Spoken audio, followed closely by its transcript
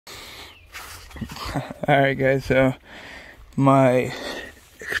Alright guys, so my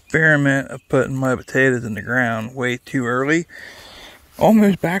experiment of putting my potatoes in the ground way too early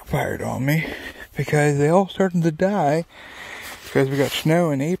almost backfired on me because they all started to die because we got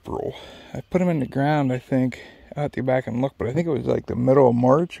snow in April. I put them in the ground, I think. I'll have to go back and look, but I think it was like the middle of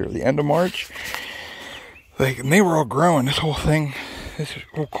March or the end of March. And they were all growing. This whole thing, this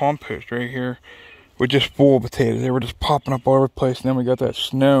whole compost right here was just full of potatoes. They were just popping up all over the place, and then we got that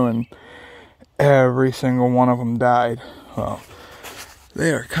snow and every single one of them died. Well,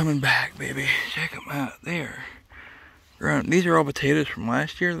 they are coming back, baby. Check them out. They are growing. These are all potatoes from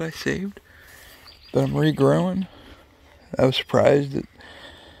last year that I saved that I'm regrowing. I was surprised at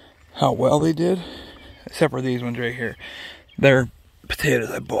how well they did, except for these ones right here. They're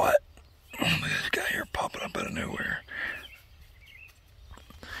potatoes I bought. Look at this guy here popping up out of nowhere.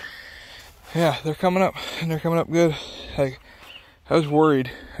 Yeah, they're coming up, and they're coming up good. Like, I was worried.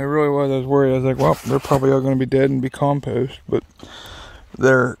 I really was. I was worried. I was like, well, they're probably all going to be dead and be compost. But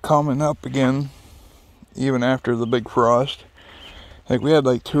they're coming up again, even after the big frost. Like, we had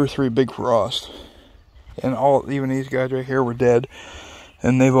like 2 or 3 big frosts. And even these guys right here were dead.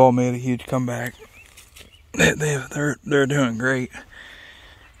 And they've all made a huge comeback. They're doing great.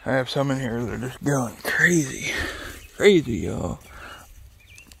 I have some in here that are just going crazy. Crazy, y'all.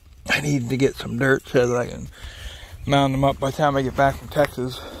 I need to get some dirt so that I can mound them up. By the time I get back from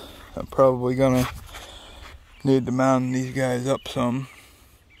Texas, I'm probably gonna need to mound these guys up some.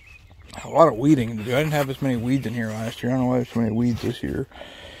 A lot of weeding to do. I didn't have as many weeds in here last year. I don't know why there's so many weeds this year.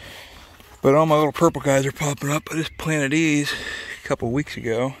 But all my little purple guys are popping up. I just planted these a couple of weeks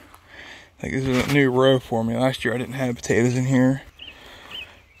ago. Like, this is a new row for me. Last year I didn't have potatoes in here.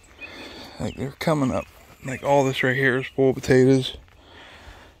 Like, they're coming up. Like, all this right here is full of potatoes.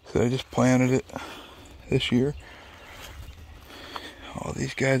 So I just planted it this year. All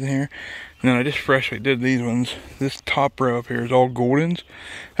these guys in here. And then I just freshly did these ones. This top row up here is all Goldens.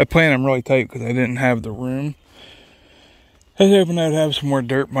 I planted them really tight because I didn't have the room. I was hoping I'd have some more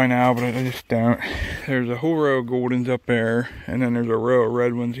dirt by now, but I just don't. There's a whole row of Goldens up there, and then there's a row of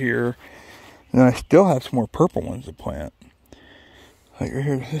red ones here. And then I still have some more purple ones to plant. Like right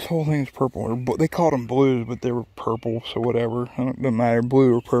here, this whole thing is purple. They called them blues, but they were purple, so whatever. It doesn't matter,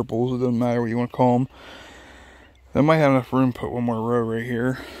 blue or purples, it doesn't matter what you want to call them. I might have enough room to put one more row right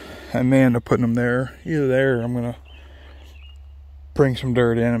here. I may end up putting them there. Either there, or I'm going to bring some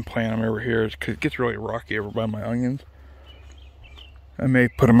dirt in and plant them over here, because it gets really rocky over by my onions. I may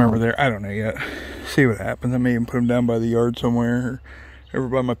put them over there. I don't know yet. See what happens. I may even put them down by the yard somewhere, or over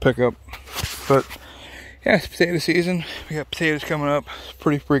by my pickup. But yeah, it's potato season. We got potatoes coming up. It's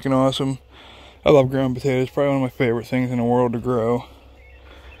pretty freaking awesome. I love growing potatoes. Probably one of my favorite things in the world to grow.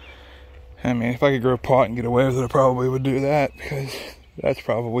 I mean, if I could grow a pot and get away with it, I probably would do that, because that's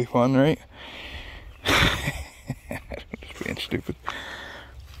probably fun, right? Just being stupid.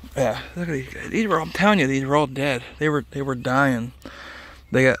 Yeah, look at these guys. These were, I'm telling you, these were all dead. They were dying.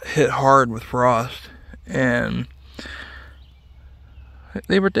 They got hit hard with frost, and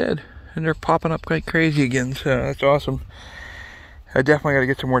they were dead. And they're popping up like crazy again, so that's awesome. I definitely got to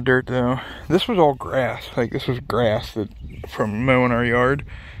get some more dirt, though. This was all grass. Like, this was grass that from mowing our yard.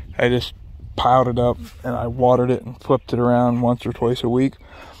 I just piled it up, and I watered it and flipped it around once or twice a week.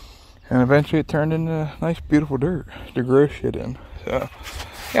 And eventually it turned into nice, beautiful dirt to grow shit in. So,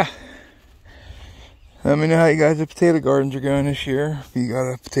 yeah. Let me know how you guys' potato gardens are going this year. If you got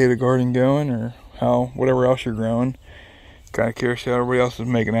a potato garden going, or whatever else you're growing. Kind of curious how everybody else is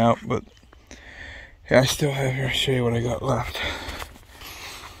making out, but yeah, I still have here to show you what I got left.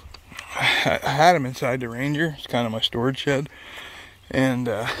 I had them inside the Ranger. It's kind of my storage shed, and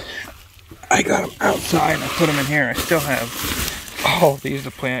I got them outside and I put them in here. I still have all of these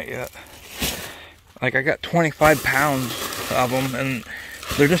to plant yet. Like, I got 25 pounds of them, and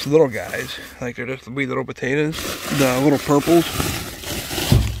they're just little guys. Like, they're just wee little potatoes, the little purples,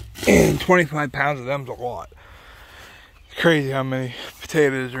 and 25 pounds of them's a lot. Crazy how many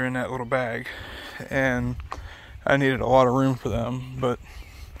potatoes are in that little bag, and I needed a lot of room for them. But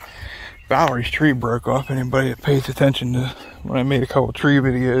Valerie's tree broke off. Anybody that pays attention to when I made a couple tree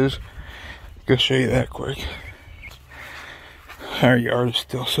videos, go show you that quick. Our yard is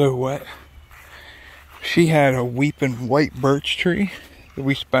still so wet. She had a weeping white birch tree that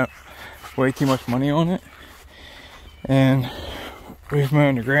we spent way too much money on it, and we was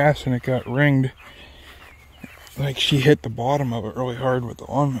mowing the grass and it got ringed. Like, she hit the bottom of it really hard with the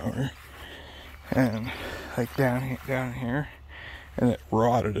lawnmower, and like down here, and it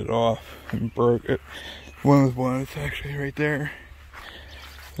rotted it off and broke it. The wind was blowing. It's actually right there.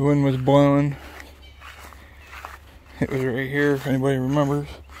 The wind was blowing. It was right here, if anybody remembers.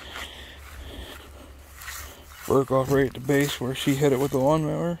 broke off right at the base where she hit it with the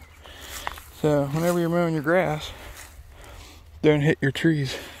lawnmower. So whenever you're mowing your grass, don't hit your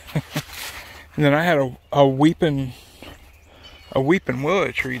trees. And then I had a weeping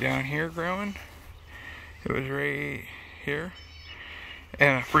willow tree down here growing. It was right here.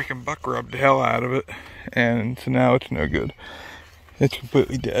 And a freaking buck rubbed the hell out of it. And so now it's no good. It's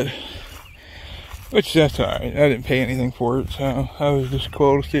completely dead. Which, that's alright. I didn't pay anything for it, so I was just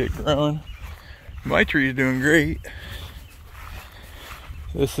cool to see it growing. My tree is doing great.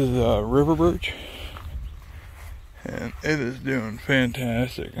 This is river birch. And it is doing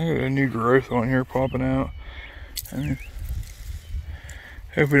fantastic. I got a new growth on here popping out. I mean,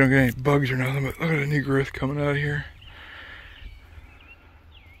 hope we don't get any bugs or nothing, but look at the new growth coming out of here.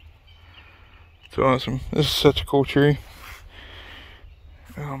 It's awesome. This is such a cool tree.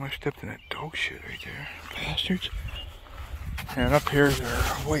 Oh, I almost stepped in that dog shit right there. Bastards. And up here's our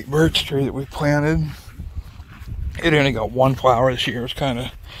white birch tree that we planted. It only got one flower this year. It was kind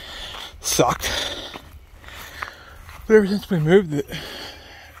of sucked. But ever since we moved it,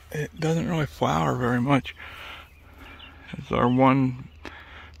 it doesn't really flower very much. It's our one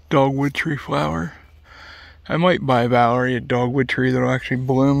dogwood tree flower. I might buy Valerie a dogwood tree that'll actually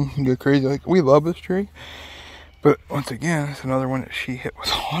bloom and go crazy. Like, we love this tree. But once again, it's another one that she hit with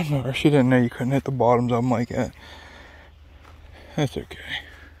a lawnmower. She didn't know you couldn't hit the bottoms of them like that. That's okay.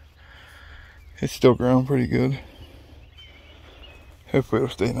 It's still growing pretty good. Hopefully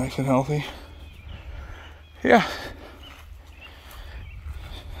it'll stay nice and healthy. Yeah.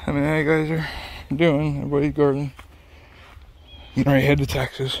 I mean, how you guys are doing? Everybody's gardening. Getting ready to head to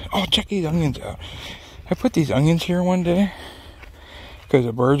Texas. Oh, check these onions out. I put these onions here one day because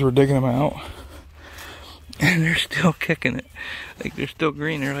the birds were digging them out. And they're still kicking it. Like, they're still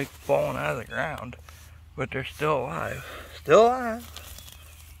green. They're like falling out of the ground. But they're still alive. Still alive.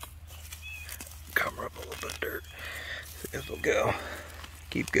 Cover up a little bit of dirt. So I guess we'll go.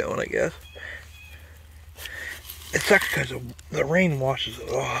 Keep going, I guess. It sucks because the rain washes it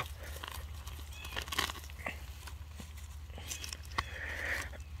off.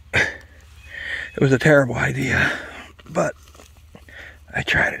 It was a terrible idea. But I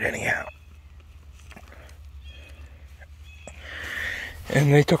tried it anyhow.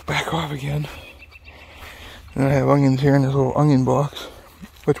 And they took back off again. And I have onions here in this little onion box,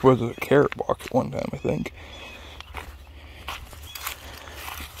 which was a carrot box at one time, I think.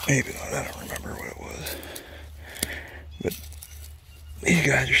 Maybe not, I don't remember what it was. But these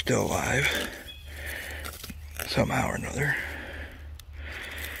guys are still alive, somehow or another.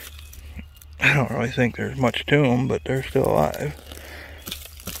 I don't really think there's much to them, but they're still alive.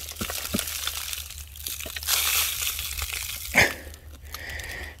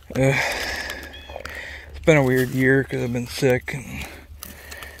 It's been a weird year because I've been sick, and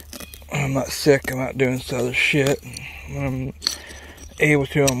when I'm not sick, I'm out doing some other shit, and when I'm able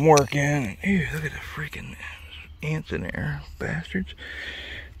to, I'm working, and ew, look at the freaking ants in there, bastards.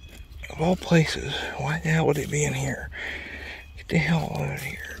 Of all places, why the hell would they be in here? Get the hell out of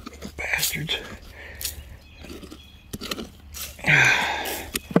here, bastards.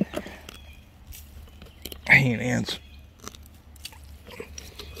 I hate ants.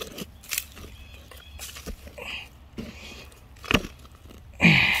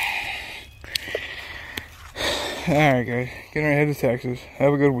 Alright guys, getting ready to head to Texas.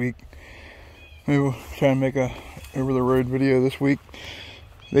 Have a good week. Maybe we'll try and make a over the road video this week.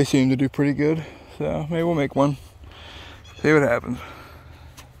 They seem to do pretty good, so maybe we'll make one. See what happens.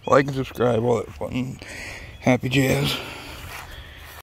 Like and subscribe, all that fun. Happy jazz.